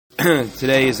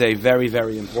Today is a very,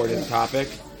 very important topic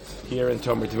here in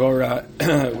Tomer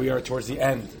Devorah. We are towards the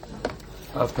end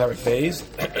of Perek Beis.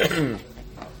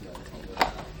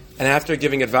 And after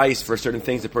giving advice for certain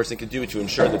things a person can do to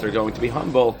ensure that they're going to be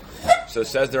humble, so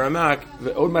says the Ramak,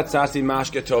 V'od matzasi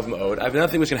mashke tov ma'od. I have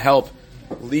nothing which can help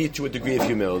lead to a degree of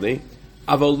humility.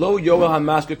 Avol lo yoel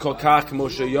hamashke kol kach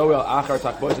moshe yoel achar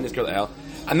takbois in Israel el.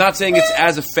 I'm not saying it's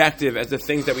as effective as the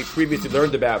things that we previously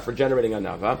learned about for generating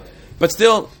anava, but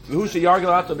still, there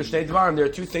are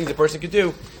two things a person could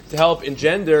do to help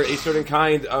engender a certain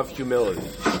kind of humility.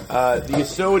 The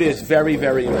yesod is very,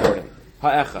 very important.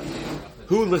 Ha'echad.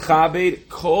 Hu lechabed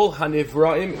kol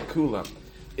hanivraim kulam.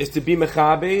 Is to be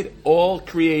mechabed all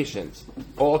creations.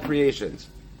 All creations.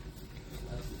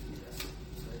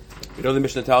 You know the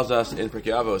Mishnah tells us in Pirkei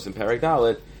Avos in Perek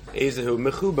Dalet, Ezehu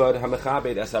mechubad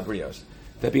hamechabed es habrios.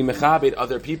 That being mechabed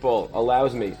other people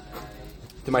allows me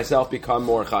to myself become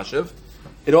more chashiv.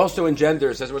 It also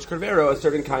engenders, as was Kervero, a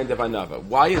certain kind of anava.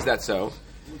 Why is that so?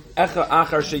 That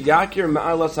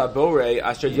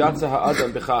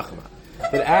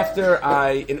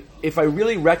if I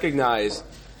really recognize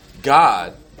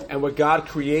God and what God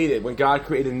created, when God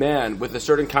created man with a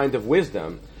certain kind of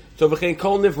wisdom, so every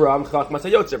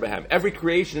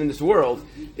creation in this world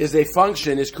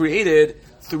is created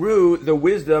through the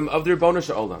wisdom of the Ribono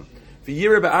Shel Olam.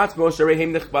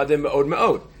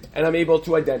 And I'm able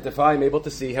to identify, I'm able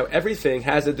to see how everything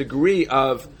has a degree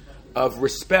of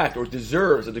respect, or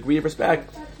deserves a degree of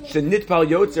respect.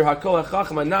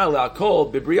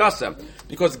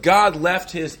 Because God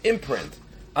left His imprint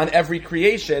on every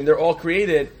creation. They're all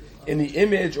created in the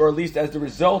image, or at least as the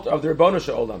result of the Ribono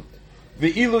Shel Olam.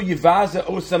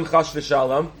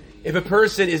 If a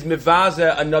person is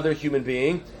mivaza another human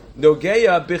being,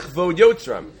 nogeya bichvo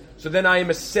yotzram. So then I am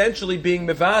essentially being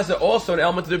mevaza also an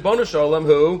element of the Ribono Shel Olam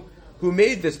who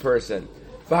made this person.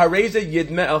 V'hareza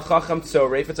yidme el chacham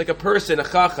tzoref. It's like a person, a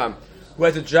chacham, who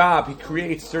has a job. He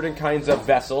creates certain kinds of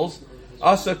vessels.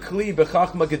 Asa kli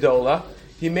b'chachma gedola.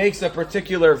 He makes a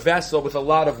particular vessel with a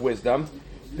lot of wisdom.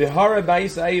 V'hara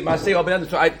ba'isai masei al ben.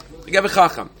 So I have a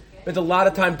chacham. Spent a lot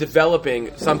of time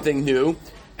developing something new,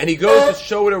 and he goes to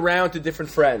show it around to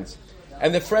different friends.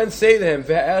 And the friends say to him,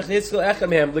 they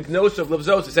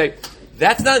say,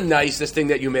 that's not nice, this thing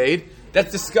that you made.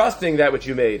 That's disgusting, that which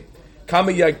you made. The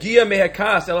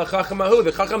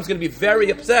chacham's going to be very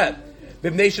upset.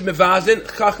 If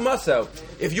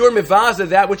you're mevaza,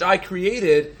 that which I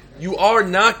created, you are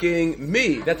knocking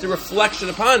me. That's a reflection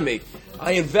upon me.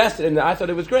 I invested in that. I thought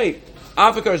it was great. The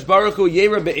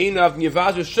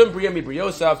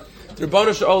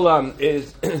Ribono Shel Olam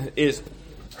is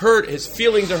hurt, his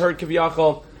feelings are hurt,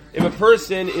 kiviyachol. If a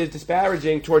person is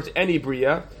disparaging towards any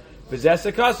bria,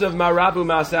 v'zesakasav marabu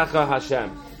ma'asecha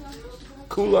Hashem,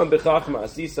 kulam b'chachma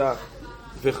asisa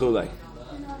v'chulei.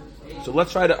 So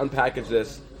let's try to unpackage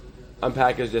this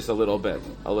a little bit.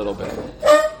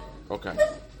 Okay.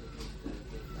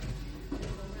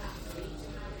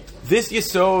 This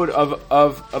yesod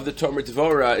of the Tomer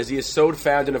Devorah is a yesod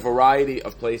found in a variety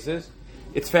of places.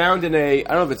 It's found in I don't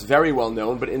know if it's very well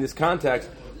known, but in this context,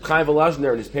 Chaim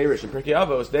Volozhner in his parish in Pirkei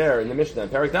Avos, there in the Mishnah, in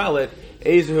Perek Dalet,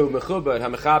 Ezehu mechubad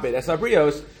hamechabed es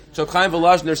habrios. So Chaim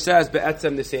Volozhner says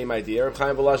be'etzem the same idea.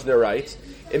 Chaim Volozhner writes,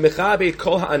 "Im mechabed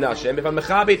kol ha'anashim, if I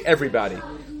mechabed everybody,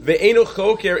 ve'enu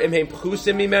choker im heim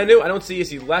pchusim mimenu, I don't see is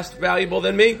he less valuable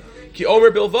than me. Ki omer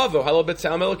bilvavo halo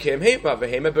betzalem elokim heima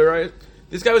v'heima berayit."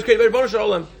 This guy was created by Ribono Shel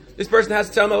Olam. This person has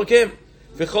to tell elokim.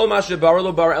 V'chol mashe bar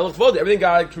lo bar elch vod. Everything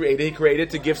God created, He created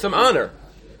to give some honor.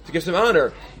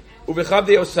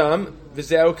 Uvechabdei osam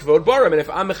v'zeu kvod baram. And if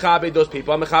I'm mechabed those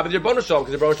people, I'm mechabed Ribono Shel Olam,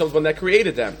 because the Ribono Shel Olam is the one that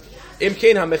created them.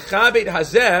 Imkein ha-mechabed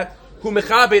hazeh hu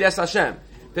mechabed es Hashem.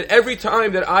 That every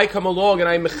time that I come along and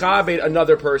I mechabed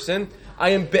another person, I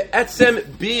am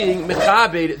be'etzem being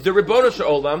mechabed the Ribono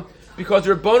Shel Olam, because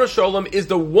the Ribono Shel Olam is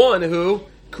the one who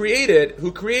created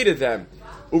them.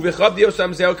 Uvechabdei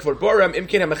osam zeu kvod baram.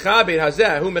 Imkein ha-mechabed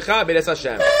hazeh hu mechabed es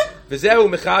Hashem. V'zehu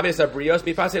mechabed es habrios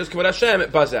mipaseus kvod Hashem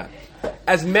bazeh.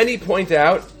 As many point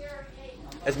out,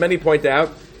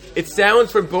 it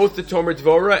sounds from both the Tomer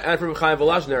Devorah and from Chaim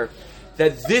Volozhner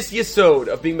that this yesod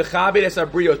of being mechabed es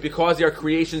habrios because they are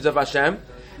creations of Hashem,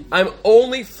 I'm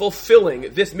only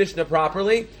fulfilling this Mishnah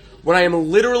properly when I am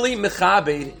literally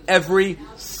mechabed every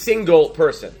single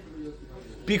person.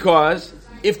 Because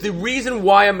if the reason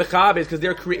why I'm mechabed is because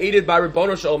they're created by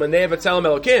Ribono Shel Olam and they have B'Tselem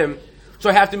Elokim, so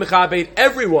I have to mechabed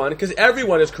everyone because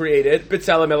everyone is created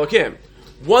B'Tselem Elokim.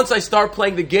 Once I start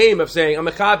playing the game of saying, I'm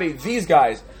mechabed these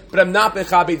guys, but I'm not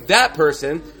mechabed that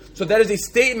person, so that is a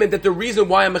statement that the reason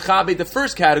why I'm mechabed the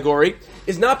first category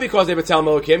is not because they have a B'Tselem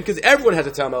Elokim, because everyone has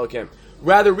a B'Tselem Elokim.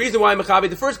 Rather, the reason why I mechabed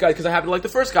the first guy is because I happen to like the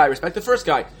first guy, I respect the first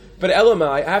guy. But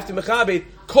elamai, I have to mechabed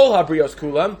kol habrios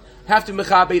kulam, have to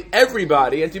mechabed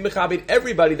everybody, and to mechabed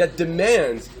everybody that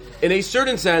demands, in a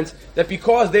certain sense, that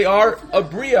because they are a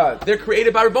bria, they're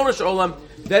created by Ribbono Shel Olam,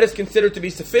 that is considered to be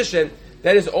sufficient.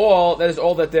 That is all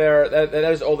that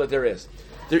there is.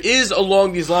 There is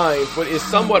along these lines what is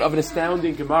somewhat of an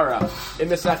astounding Gemara in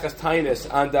Mesachas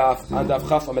Tainis on Daf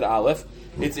Chaf Amid Aleph.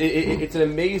 It's an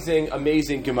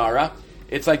amazing Gemara.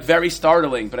 It's like very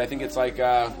startling, but I think it's like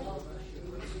I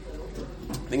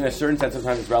think in a certain sense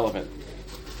sometimes it's relevant.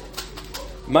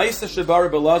 Ma'isa Shabar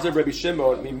Belazar Rabbi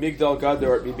Shimon mi Migdal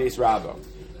Gador mi Beis Rabo.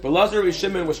 Belazar Rabbi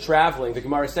Shimon was traveling, the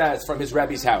Gemara says, from his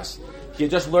Rebbe's house. He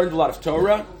had just learned a lot of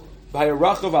Torah.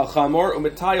 V'hayarachov al Chamor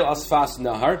u'metayil asfas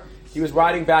nahar. He was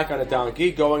riding back on a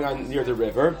donkey, going on near the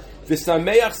river.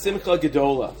 V'sameach simcha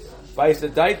gedola.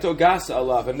 V'yisadaito gasa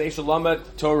alav v'meishalama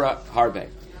Torah harbe.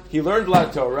 He learned a lot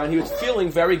of Torah, and he was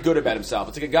feeling very good about himself.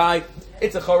 It's like a guy,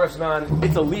 it's a Choref Zman,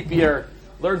 it's a leap year,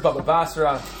 learned Baba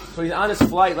Basra. So he's on his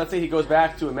flight, let's say he goes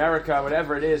back to America,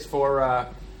 whatever it is, for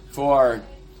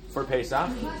Pesach.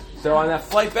 So on that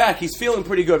flight back, he's feeling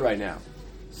pretty good right now.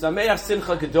 Sameach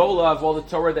simcha gedola of all the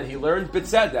Torah that he learned,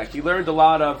 b'tzedek. He learned a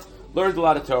lot of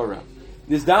Torah.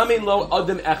 Nizdamin lo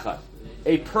adam echad.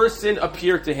 A person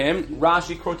appeared to him.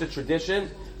 Rashi quotes a tradition.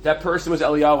 That person was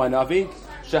Eliyahu Hanavi.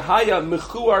 Shahaya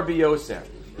mechuar biyoser.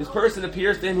 This person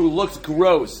appears to him who looks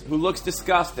gross, who looks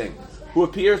disgusting, who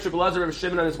appears to Belazar Rabbi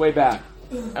Shimon on his way back.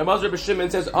 And Belazar Rabbi Shimon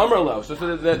says, Amrlo. So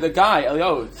the guy,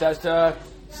 Eliyahu, says to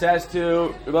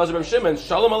Belazar Rabbi Shimon,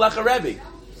 Shalom Alecha Rebbe.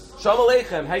 Shalom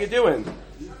Aleichem, how you doing?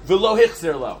 V'lo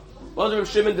hichzir lo. Belazar Rabbi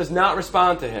Shimon does not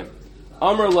respond to him.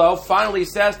 Amrlo finally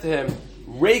says to him,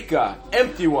 Reika,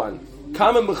 empty one.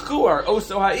 Kama mechuar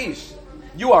oso ha'ish.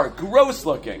 You are gross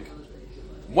looking.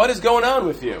 What is going on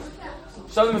with you?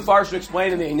 Some of the Mefarshim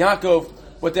explain in the Yaakov,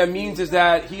 what that means is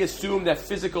that he assumed that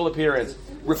physical appearance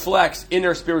reflects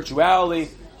inner spirituality.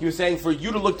 He was saying, for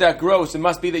you to look that gross, it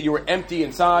must be that you were empty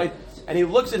inside. And he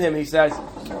looks at him and he says,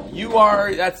 you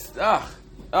are, that's, ugh.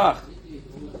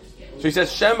 So he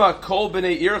says, Shema kol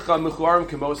b'nei ircha mechuarim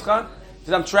kemoscha. He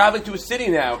says, I'm traveling to a city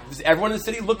now. Does everyone in the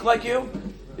city look like you?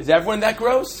 Is everyone that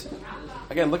gross?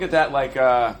 Again, look at that like,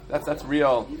 that's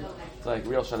real, it's like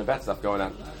real Shana Bet stuff going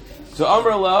on. So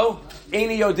Amr Lo,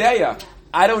 Eini Yodeya.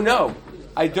 I don't know.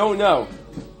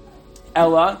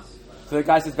 Ella. So the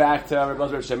guy says back to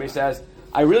Rabbi Shimon, he says,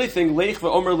 I really think Leich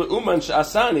v'Omer le'uman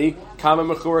sh'asani kama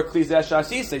mechura klizeh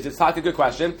sh'asisa. He says, it's a good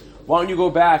question. Why don't you go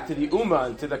back to the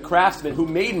uman, to the craftsman who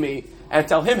made me, and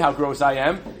tell him how gross I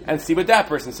am, and see what that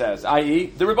person says, i.e.,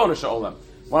 the Ribbono Shel Olam.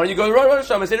 Why don't you go to Ribbono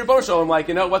Shel Olam and say to Ribbono Shel Olam, like,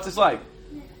 what's this like?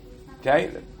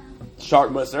 Okay?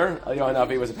 Sharp Musar. Eliyahu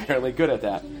Hanavi was apparently good at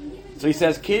that. So he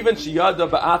says, Kevan sheyada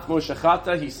ba'atmo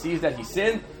shechata. He sees that he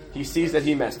sinned. He sees that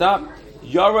he messed up.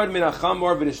 Yarad min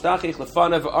achamor v'nishtachich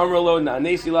lefanav v'amrlo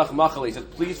na'anesi lach machali. He says,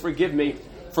 please forgive me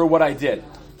for what I did.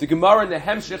 The Gemara in the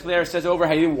Hemshich there says over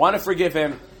how he didn't want to forgive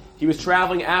him. He was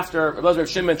traveling after, Rabbi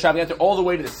Shimon traveling after all the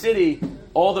way to the city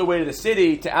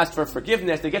to ask for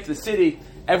forgiveness. They get to the city,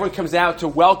 everyone comes out to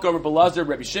welcome Rabbi Lazar,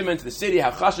 Rabbi Shimon to the city,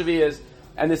 how chashav he is.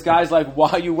 And this guy's like, why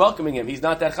are you welcoming him? He's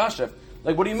not that chashav.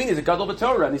 Like, what do you mean? He's a gadol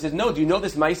b'Torah. And he says, no, do you know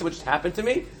this ma'aseh which happened to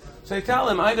me? So they tell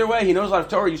him, either way, he knows a lot of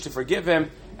Torah, you should forgive him.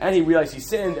 And he realized he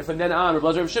sinned. And from then on, Rabbi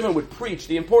Lazar, Rabbi Shimon would preach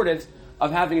the importance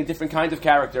of having a different kind of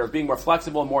character, of being more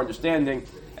flexible, more understanding,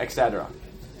 etc.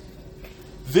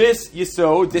 This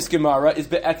Yesod, this Gemara, is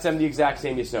be'etzem the exact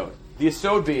same Yesod. The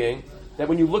Yesod being that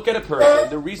when you look at a person,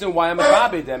 the reason why I'm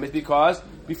mechabed them is because,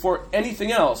 before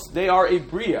anything else, they are a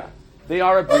bria. They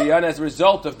are a bria, and as a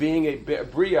result of being a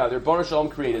bria, their Ribbono Shel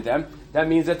Olam created them. That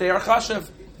means that they are chashav.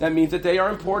 That means that they are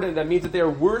important. That means that they are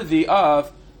worthy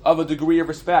of a degree of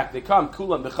respect. They come,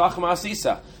 kulam, b'chachma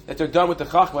asisa, that they're done with the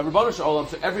chachma, Ribbono Shel Olam.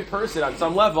 So every person, on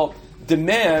some level,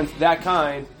 demands that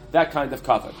kind of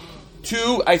kavod.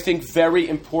 Two, I think, very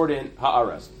important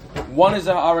ha'aras. One is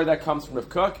a ha'ara that comes from Rav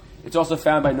Kook. It's also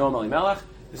found by Noam Elimelech.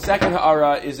 The second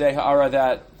ha'ara is a ha'ara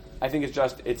that I think is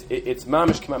just, it's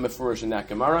mamish k'ma mefurish in that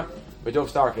Gemara. But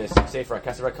Dov Starkis, Sefer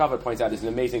HaKeser HaKavod, points out there's an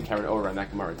amazing Karen Ora in that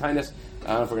Gemara in Tainus. I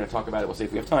don't know if we're going to talk about it. We'll see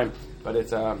if we have time. But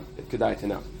it's kedai to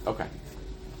know. Okay.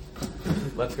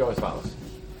 Let's go as follows.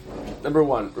 Number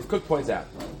one, Rav Kook points out,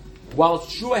 while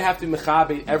it's true I have to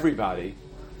mechabed everybody,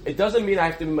 it doesn't mean I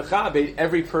have to mechabed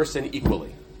every person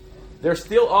equally. There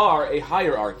still are a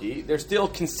hierarchy. There's still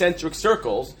concentric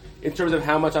circles in terms of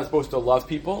how much I'm supposed to love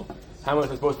people, how much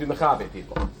I'm supposed to be mechabed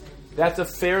people. That's a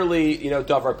fairly,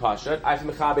 davar pashat. I have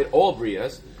to mechabed all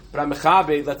brias, but I'm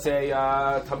mechabed, let's say,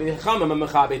 Talmidei Chachamim, I'm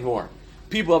mechabed more.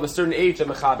 People of a certain age, I'm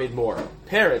mechabed more.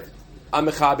 Parents, I'm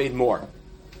mechabed more.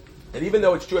 And even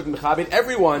though it's true I'm mechabit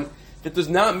everyone, that does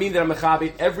not mean that I'm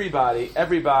mechabit everybody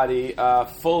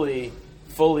fully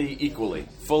equally.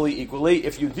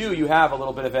 If you do, you have a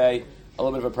little bit of a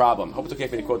problem. I hope it's okay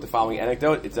if I quote the following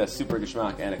anecdote. It's a super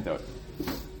geschmack anecdote.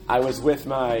 I was with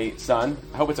my son.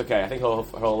 I hope it's okay. I think he'll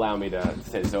allow me to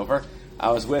say this over.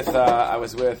 I was with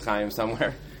Chaim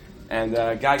somewhere, and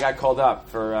a guy got called up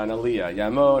for an aliyah,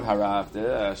 Yamod, Harav,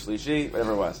 Shlishi,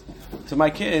 whatever it was. So my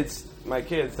kids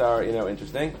are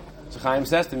interesting. So Chaim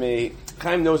says to me,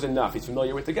 Chaim knows enough. He's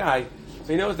familiar with the guy, so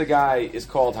he knows the guy is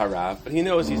called Harav, but he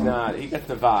knows he's not. He gets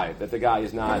the vibe that the guy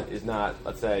is not.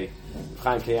 Let's say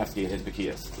Chaim Kayevsky in his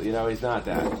Bekias. He's not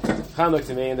that. Chaim looks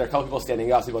at me, and there are a couple people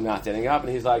standing up, people not standing up,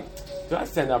 and he's like, "Do I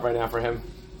stand up right now for him?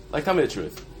 Like, tell me the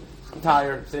truth. I'm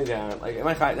tired, sitting down. Like, am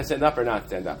I stand up or not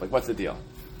stand up? Like, what's the deal?"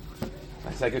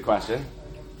 I said, "Good question."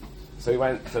 So he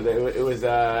went. So it was.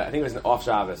 I think it was an off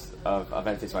Shabbos of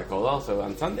NC Svai. So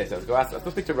on Sunday, so let's go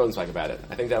speak to Rodenzweig about it.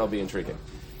 I think that'll be intriguing.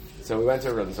 So we went to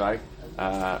Rodenzweig,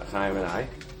 Chaim and I.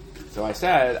 So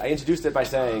I introduced it by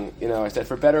saying, I said,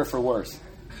 for better or for worse,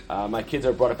 my kids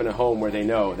are brought up in a home where they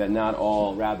know that not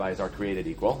all rabbis are created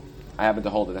equal. I happen to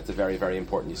hold it. That's a very, very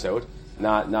important yesod.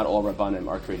 Not all rabbanim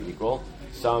are created equal.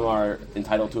 Some are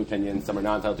entitled to opinions, some are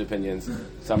not entitled to opinions,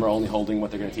 some are only holding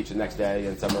what they're going to teach the next day,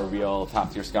 and some are real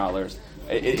top-tier scholars.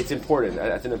 It's important.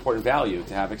 That's an important value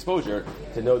to have exposure,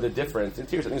 to know the difference. And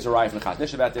here's things arrive from the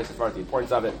Chaznish about this, as far as the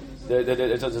importance of it.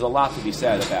 There's a lot to be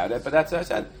said about it, but that's what I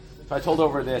said. So I told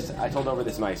over this Maisa. I told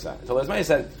this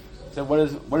Maisa, said, what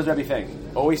does Rebbe think?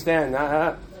 Always stand?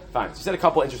 Fine. So he said a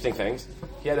couple interesting things.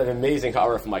 He had an amazing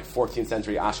Ka'ara from 14th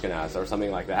century Ashkenaz or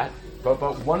something like that. But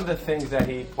one of the things that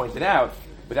he pointed out,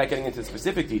 without getting into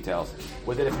specific details,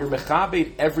 was that if you're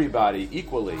mechabed everybody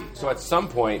equally, so at some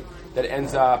point that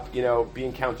ends up,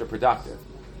 being counterproductive.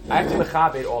 I have to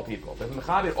mechabed all people. But if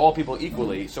I mechabed all people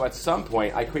equally, so at some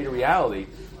point I create a reality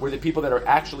where the people that are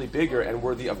actually bigger and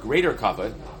worthy of greater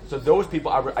kavod, so those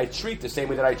people I treat the same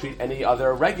way that I treat any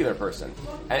other regular person.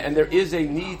 And there is a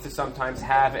need to sometimes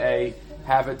have a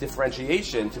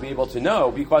differentiation to be able to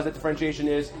know, because that differentiation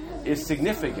is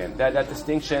significant. That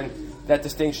distinction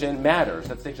matters.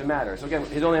 That distinction matters. So again,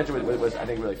 his own answer was I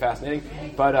think really fascinating,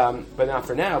 but not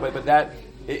for now. But that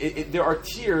there are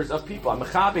tiers of people. I'm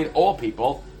mechabed all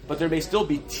people, but there may still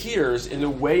be tiers in the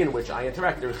way in which I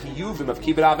interact. There's chiyuvim of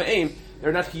kibbut ava'im.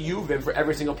 They're not chiyuvim for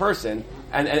every single person,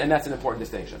 and that's an important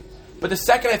distinction. But the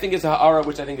second, I think, is a ha'ara,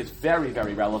 which I think is very,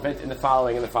 very relevant in the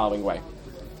following way.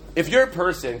 If you're a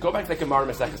person, go back to the Gemara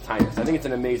Maseches Taanis. I think it's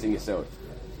an amazing yesod.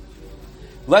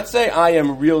 Let's say I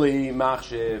am really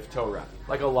machshiv Torah,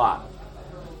 like a lot.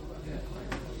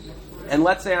 And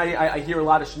let's say I hear a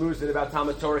lot of shmuzin about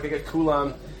Talmud Torah, Keket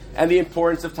Kulam, and the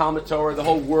importance of Talmud Torah. The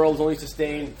whole world is only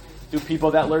sustained through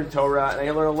people that learn Torah. And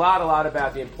I learn a lot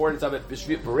about the importance of it.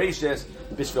 Bishvil Bereshis,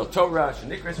 Bishvil Torah,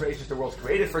 Shenikras Bereshis, the world's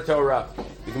created for Torah.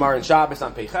 The Gemara in Shabbos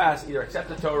on Peichas, either accept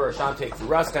the Torah or Sham take through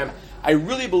Raschem. I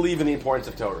really believe in the importance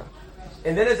of Torah.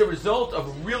 And then as a result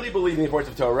of really believing in the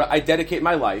importance of Torah, I dedicate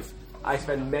my life. I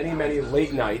spend many, many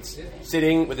late nights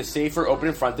sitting with a sefer open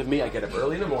in front of me. I get up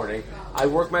early in the morning. I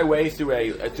work my way through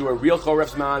a real Choref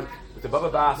Zman with the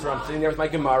Baba Basra. I'm sitting there with my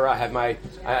Gemara. I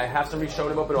have some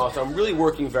Rishonim open also. I'm really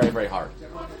working very, very hard.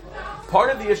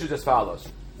 Part of the issue is as follows.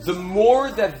 The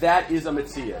more that is a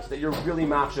Metzias, that you're really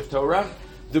Machshav Torah,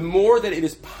 the more that it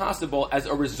is possible as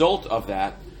a result of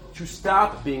that to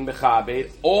stop being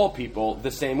Mechabed all people the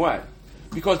same way.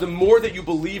 Because the more that you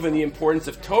believe in the importance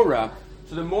of Torah,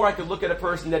 so the more I could look at a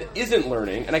person that isn't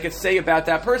learning, and I could say about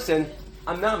that person,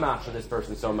 I'm not machshav this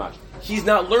person so much. He's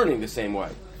not learning the same way.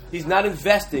 He's not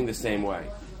investing the same way.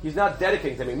 He's not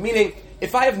dedicating to me. Meaning,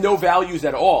 if I have no values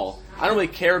at all, I don't really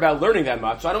care about learning that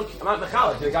much, so I'm not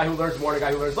mechalek to the guy who learns more and the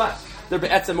guy who learns less. They're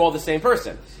be'etzem all the same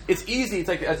person. It's easy, it's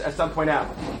like, as some point out,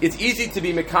 it's easy to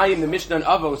be mekayim the Mishnah and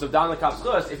Avos of Dan Lekaf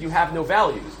Schus if you have no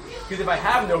values. Because if I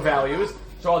have no values,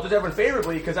 so I'll judge everyone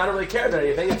favorably because I don't really care about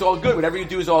anything, it's all good. Whatever you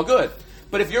do is all good.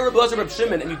 But if you're a Blazer Reb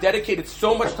Shimon and you dedicated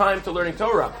so much time to learning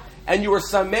Torah, and you were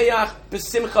sameach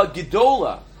b'simcha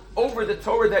gidola over the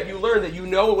Torah that you learned, that you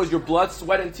know it was your blood,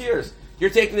 sweat, and tears, you're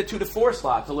taking the 2 to 4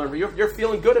 slot to learn. You're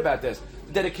feeling good about this.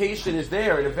 The dedication is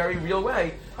there in a very real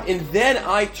way. And then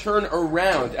I turn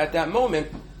around at that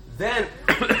moment, then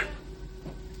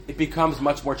it becomes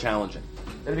much more challenging.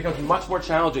 Then it becomes much more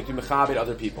challenging to mechabed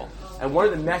other people. And one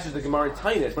of the messages of the Gemara in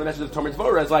Taanis, one of the messages of the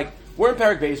Devorah is like, we're in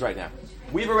Perek Beis right now.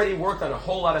 We've already worked on a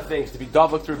whole lot of things to be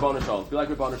davuk through Rebbeinu Shalom, to be like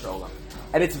Rebbeinu Shalom.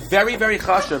 And it's very, very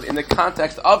chashuv in the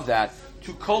context of that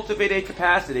to cultivate a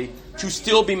capacity to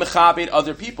still be mechabed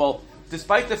other people,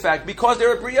 despite the fact, because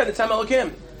they're a Bria, it's Tzem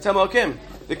Elokim.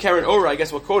 The Karen Ora, I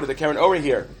guess we'll quote it, the Karen Ora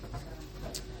here.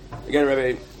 Again,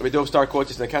 Rabbi Dov Star quotes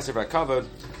this in the Kesef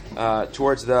HaKavod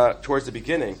towards the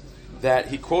beginning, that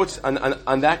he quotes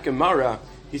on that Gemara.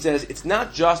 He says, it's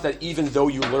not just that even though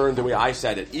you learn the way I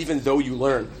said it, even though you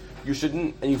learn, you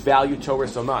shouldn't, and you value Torah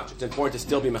so much. It's important to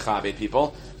still be mechabed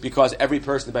people, because every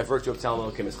person, by virtue of Tzelem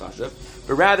Elokim, is chashuv.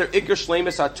 But rather, ikar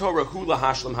shleimus haTorah hu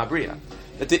lahashlam habriya.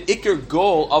 That the ikar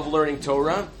goal of learning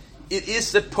Torah, it is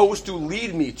supposed to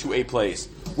lead me to a place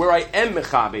where I am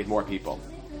mechabed more people.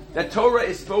 That Torah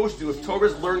is supposed to, if Torah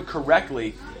is learned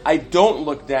correctly, I don't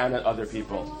look down at other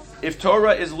people. If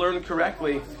Torah is learned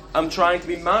correctly, I'm trying to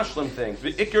be mashlim things.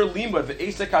 V'ikar limud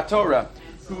v'esek haTorah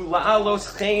hu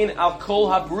la'alos chein al kol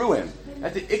habruim.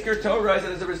 That the ikar Torah is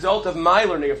as a result of my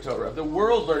learning of Torah, of the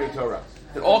world learning Torah.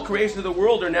 That all creations of the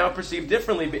world are now perceived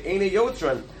differently. V'einei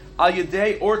yotran al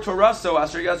yedei or toraso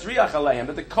asher yazriach aleim.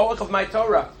 That the koach of my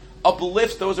Torah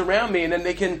uplifts those around me, and then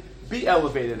they can be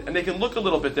elevated and they can look a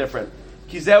little bit different.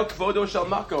 Kizeu kvodo shel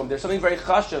makom. There's something very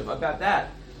chashuv about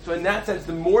that. So in that sense,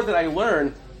 the more that I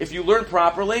learn, if you learn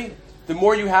properly, the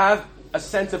more you have a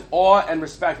sense of awe and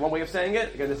respect. One way of saying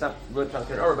it, again, it's not really trying to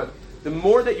turn it over, but the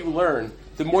more that you learn,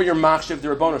 the more you're machshiv the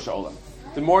Ribbono Shel Olam.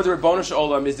 The more the Ribbono Shel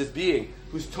Olam is this being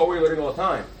whose Torah you're learning all the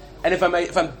time. And if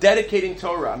I'm dedicating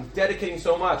Torah, I'm dedicating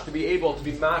so much to be able to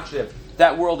be machshiv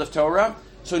that world of Torah.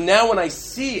 So now when I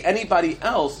see anybody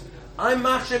else, I'm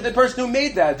machshiv the person who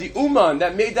made that, the uman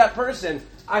that made that person.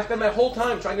 I spend my whole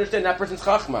time trying to understand that person's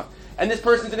chachma. And this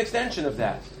person's an extension of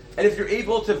that. And if you're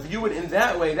able to view it in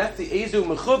that way, that's the Ezu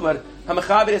Mechubad,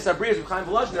 HaMechabed Esabriyas with Chaim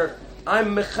Volozhner.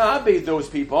 I'm Mechabed those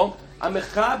people. I'm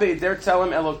Mechabed their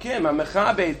Tzelem Elokim. I'm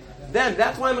Mechabed them.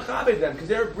 That's why I'm Mechabed them, because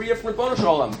they're Bria from Ribbono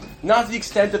Shel Olam. Not to the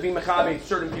extent of being Mechabed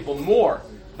certain people more,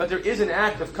 but there is an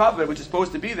act of kavod which is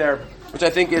supposed to be there, which I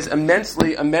think is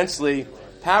immensely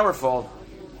powerful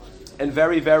and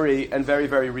very,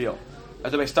 very real.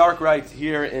 As Rabbi Stark writes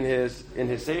here in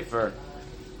his Sefer,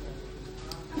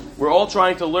 we're all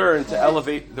trying to learn to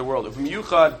elevate the world.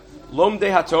 V'miyuchad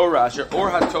lomdei haTorah asher or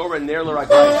haTorah ner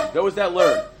l'raglayim. Those that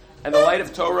learn, and the light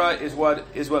of Torah is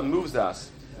what moves us.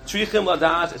 Trichim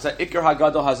ladas is a ikar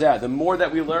hagadol hazeh. The more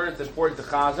that we learn, it's important to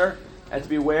chazer and to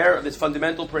be aware of this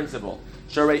fundamental principle.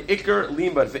 Sharei ikar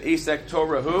limud ve'esek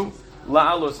Torahu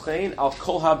la'alos chein al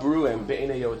kol habruim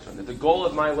be'enei yotron. That the goal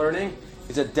of my learning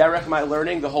is that derech my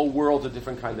learning, the whole world's a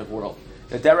different kind of world.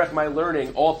 The derech my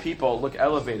learning, all people look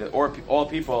elevated, or all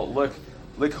people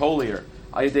look holier.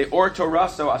 Or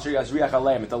Toraso asher yazriach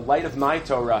aleim. The light of my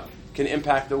Torah can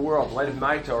impact the world. The light of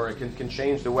my Torah can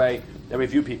change the way that we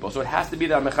view people. So it has to be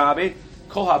that mechabe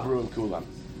kol habruim kulam.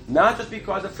 Not just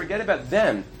because of forget about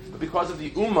them, but because of the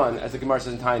uman, as the Gemara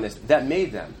says in Tainus, that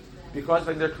made them. Because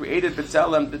they're created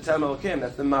b'tzelem elokim.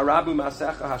 That's the marabu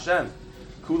masecha Hashem.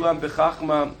 Kulam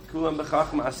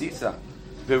b'chachma asisa.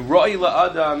 The Ro'i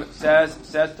La'adam says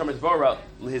Tomer Devorah,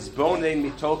 Lihizbonein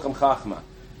mitocham chachma.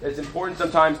 It's important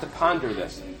sometimes to ponder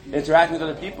this. Interacting with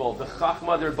other people, the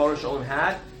chachma the Ribbono Shel Olam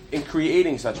had in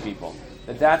creating such people.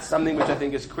 That's something which I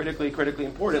think is critically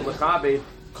important. L'chabed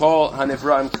kol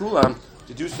hanivraim kulam,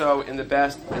 to do so in the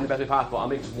best way possible. I'll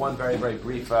make just one very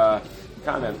brief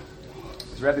comment.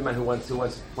 It's Rebbe Man who once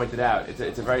pointed out,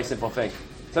 it's a very simple thing.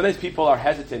 Sometimes people are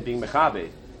hesitant being mechabed,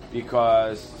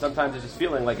 because sometimes there's this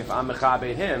feeling like if I'm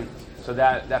mechabed him, so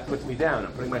that puts me down.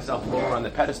 I'm putting myself lower on the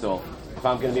pedestal if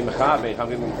I'm going to be mechabed, if I'm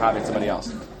going to be mechabed somebody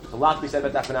else. A lot to be said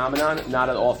about that phenomenon, not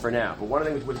at all for now. But one of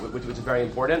the things which is very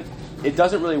important, it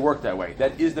doesn't really work that way.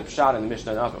 That is the pshat in the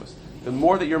Mishnah and Avos. The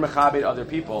more that you're mechabed other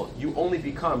people, you only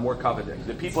become more coveted.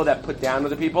 The people that put down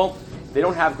other people, they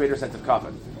don't have greater sense of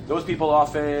kavod. Those people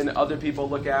often, other people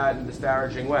look at in a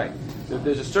disparaging way.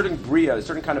 There's a certain bria, a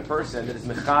certain kind of person that is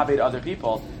mechabed other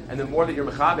people, and the more that you're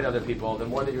mechabed other people, the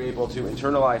more that you're able to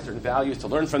internalize certain values, to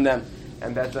learn from them,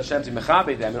 and that Hashem to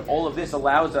mechabed them. And all of this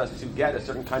allows us to get a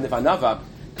certain kind of anava,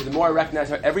 because the more I recognize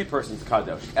how every person's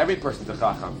kadosh, every person's a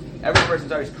chacham, every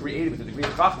person's always created with a degree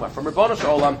of chachma from Ribbono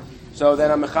Shel Olam, so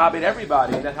then I'm mechabed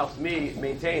everybody, and that helps me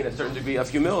maintain a certain degree of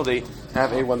humility.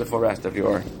 Have a wonderful rest of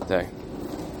your day.